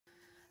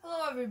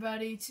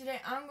everybody, today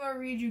I'm going to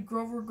read you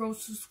Grover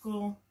Goes to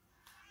School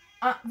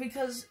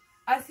because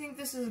I think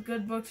this is a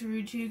good book to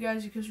read to you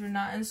guys because we're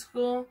not in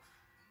school.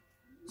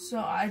 So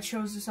I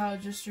chose this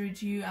out just to read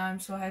to you. I'm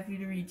so happy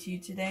to read to you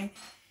today.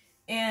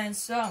 And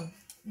so,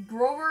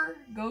 Grover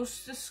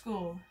Goes to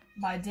School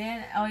by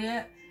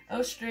Elliott,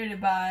 illustrated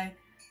by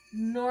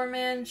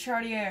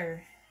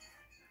Chartier.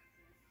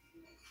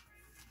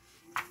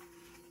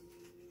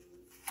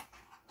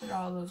 Look at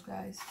all those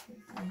guys.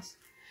 Nice.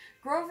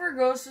 Grover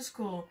Goes to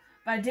School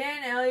by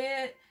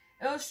Elliott,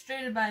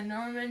 illustrated by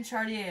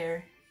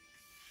Chartier.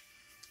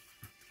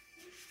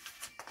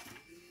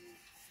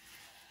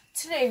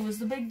 Today was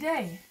the big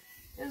day.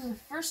 It was the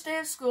first day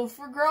of school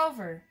for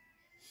Grover.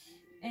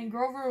 And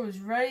Grover was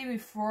ready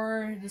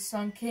before the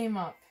sun came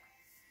up.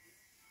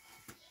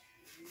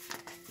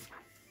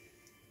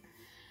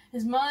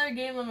 His mother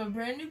gave him a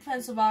brand new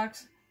pencil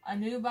box, a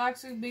new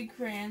box of big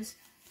crayons,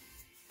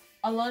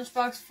 a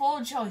lunchbox full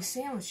of jelly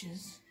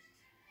sandwiches,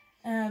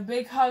 and a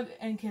big hug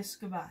and kiss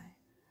goodbye.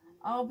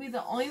 "I'll be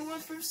the only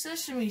one from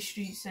Sesame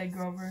Street," said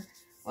Grover.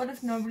 "What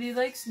if nobody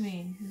likes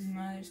me?" His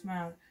mother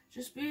smiled.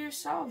 "Just be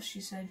yourself,"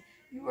 she said.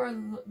 "You are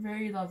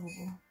very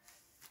lovable."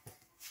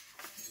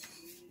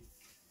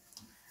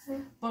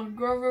 But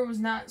Grover was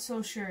not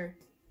so sure.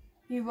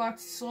 He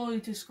walked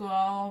slowly to school.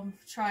 "I'll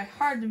try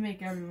hard to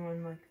make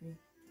everyone like me."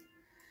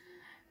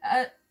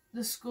 At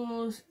the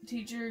school,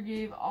 teacher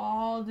gave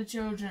all the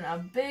children a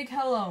big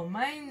hello.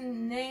 "My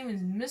name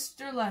is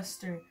Mr.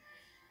 Lester,"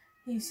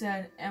 he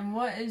said. "And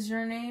what is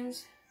your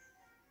names?"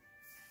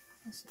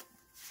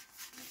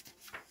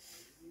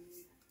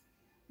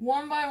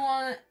 One by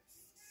one,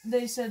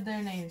 they said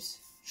their names.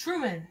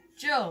 "Truman,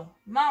 Jill,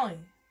 Molly,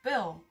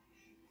 Bill."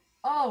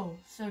 "Oh,"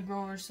 said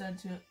Grover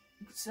to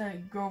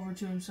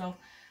himself,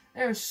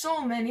 "there are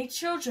so many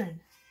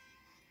children."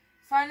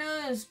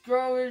 Finally, it was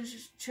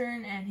Grover's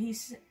turn, and he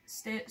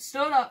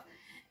stood up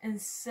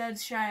and said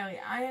shyly,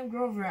 "I am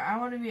Grover. I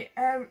want to be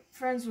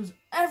friends with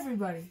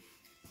everybody."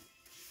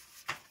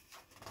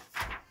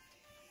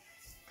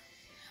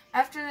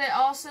 After they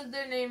all said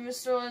their name,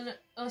 Mr.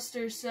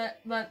 Lester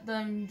let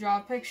them draw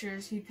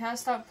pictures. He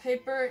passed out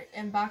paper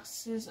and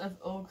boxes of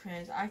old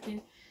crayons. "I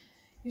can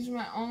use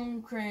my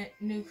own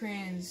new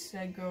crayons,"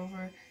 said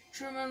Grover.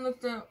 Truman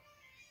looked at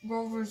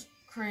Grover's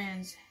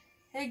crayons.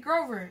 "Hey,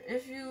 Grover,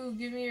 if you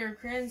give me your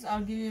crayons,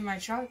 I'll give you my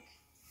chalk."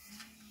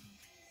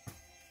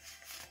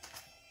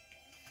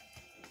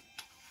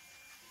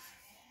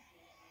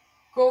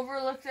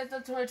 Grover looked at the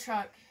toy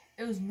truck.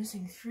 It was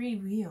missing 3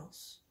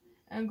 wheels.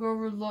 And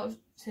Grover loved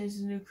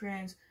his new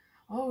crayons.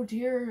 "Oh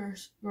dear,"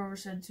 Grover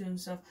said to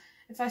himself.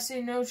 "If I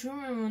say no,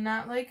 Truman will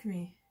not like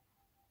me."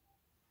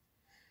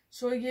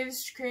 So he gave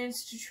his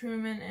crayons to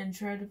Truman and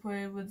tried to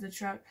play with the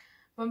truck.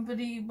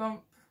 Bumpity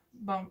bump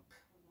bump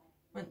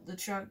went the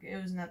truck. It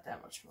was not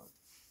that much fun.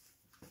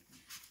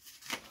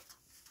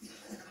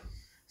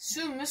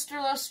 Soon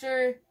Mr.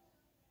 Lester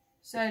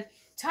said,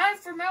 "Time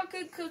for milk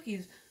and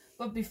cookies,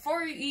 but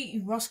before you eat,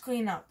 you must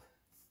clean up."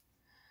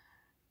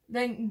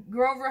 Then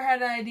Grover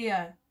had an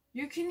idea.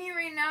 "You can eat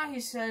right now,"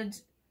 he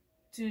said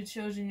to the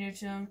children near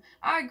to him.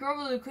 "I,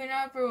 Grover the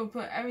cleanup, will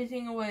put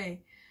everything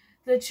away."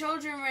 The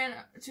children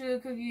ran to the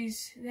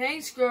cookies.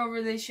 "Thanks,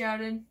 Grover," they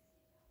shouted.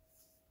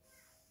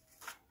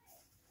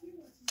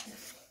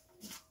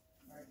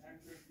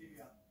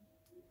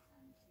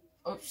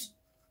 Oops.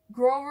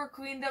 Grover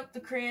cleaned up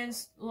the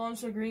crayons,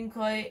 lumps of green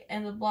clay,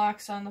 and the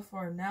blocks on the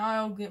floor. "Now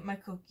I'll get my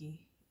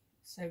cookie,"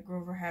 said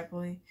Grover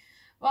happily.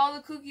 But all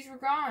the cookies were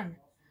gone.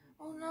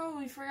 "Oh no,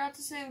 we forgot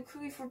to save a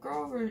cookie for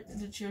Grover,"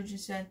 the children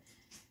said.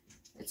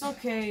 "It's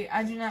okay,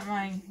 I do not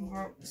mind,"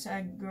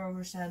 said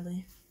Grover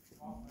sadly.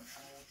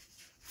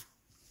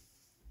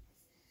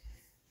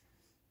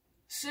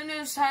 Soon it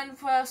was time to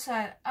play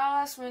outside.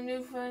 "I'll ask my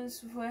new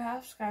friends to play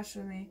hopscotch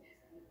with me."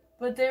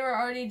 But they were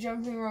already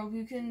jumping rope.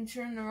 "You can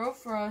turn the rope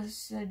for us,"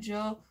 said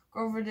Jill.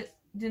 Grover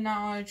did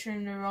not want to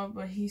turn the rope,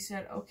 but he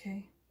said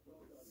okay.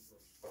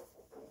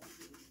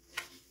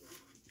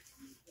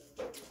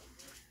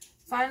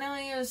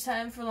 Finally, it was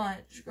time for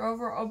lunch.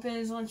 Grover opened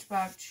his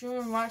lunchbox.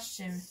 Truman watched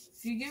him.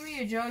 "If you give me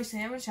a jelly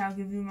sandwich, I'll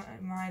give you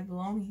my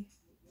bologna."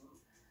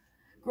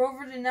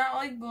 Grover did not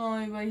like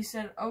bologna, but he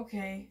said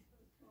okay.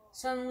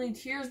 Suddenly,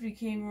 tears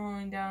began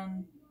rolling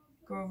down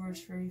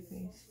Grover's furry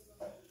face.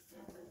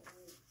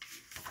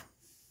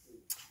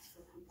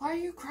 "Why are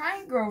you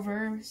crying,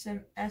 Grover?"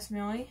 asked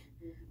Millie.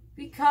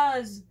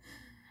 "Because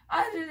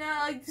I do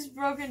not like this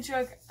broken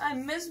truck. I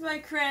miss my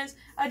crayons.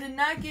 I did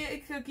not get a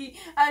cookie.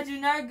 I do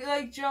not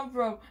like jump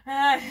rope. And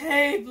I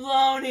hate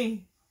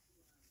bologna."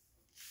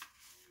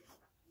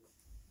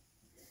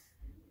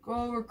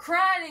 Grover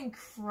cried and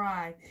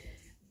cried.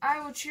 "I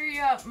will cheer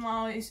you up,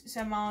 Molly,"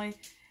 said Molly.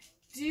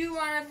 "Do you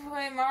want to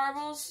play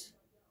marbles?"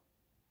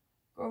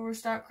 Grover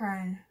stopped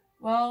crying.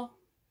 "Well,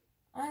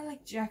 I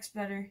like jacks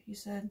better," he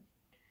said.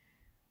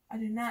 "I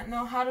do not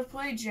know how to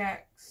play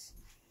jacks,"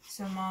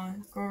 said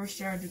Molly. Grover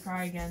started to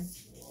cry again.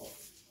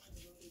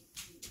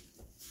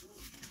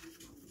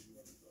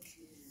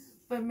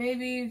 "But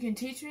maybe you can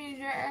teach me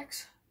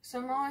jacks,"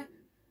 said Molly.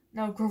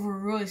 Now Grover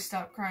really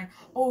stopped crying.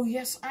 "Oh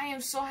yes, I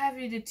am so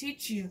happy to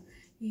teach you."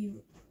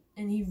 He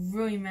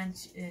really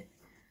meant it.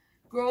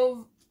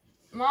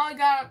 Molly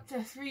got up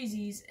to 3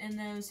 Z's, and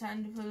then it was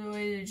time to put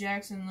away the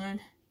jacks and learn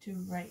to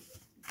write.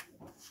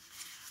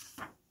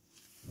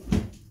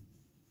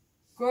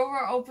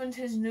 Grover opened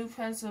his new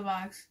pencil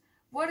box.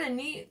 "What a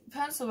neat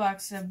pencil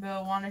box," said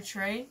Bill. "Want to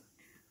trade?"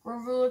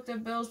 Grover looked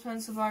at Bill's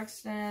pencil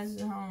box then at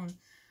his own.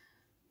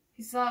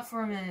 He thought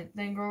for a minute.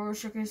 Then Grover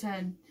shook his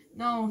head.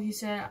 "No," he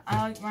said.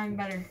 "I like mine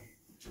better."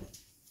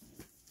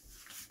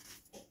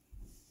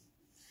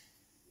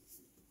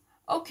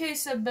 "Okay,"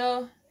 said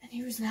Bill, and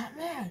he was not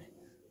mad.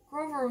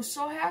 Grover was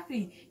so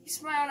happy. He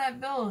smiled at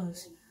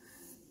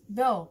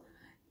Bill,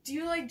 "Do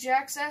you like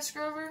jacks?" asked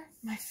Grover.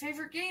 "My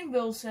favorite game,"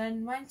 Bill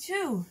said. "Mine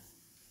too,"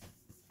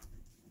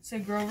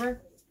 said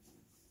Grover.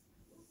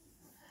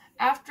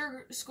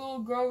 After school,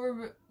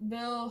 Grover,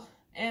 Bill,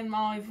 and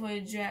Molly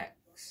played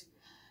jacks.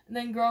 And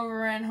then Grover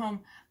ran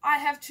home. "I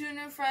have 2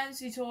 new friends,"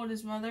 he told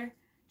his mother.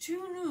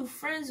 "2 new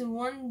friends in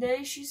one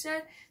day," she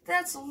said.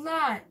 "That's a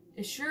lot."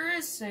 "It sure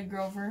is," said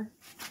Grover.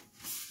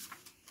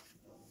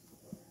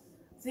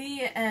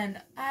 The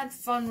end. I had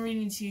fun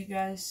reading to you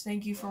guys.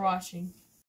 Thank you for watching.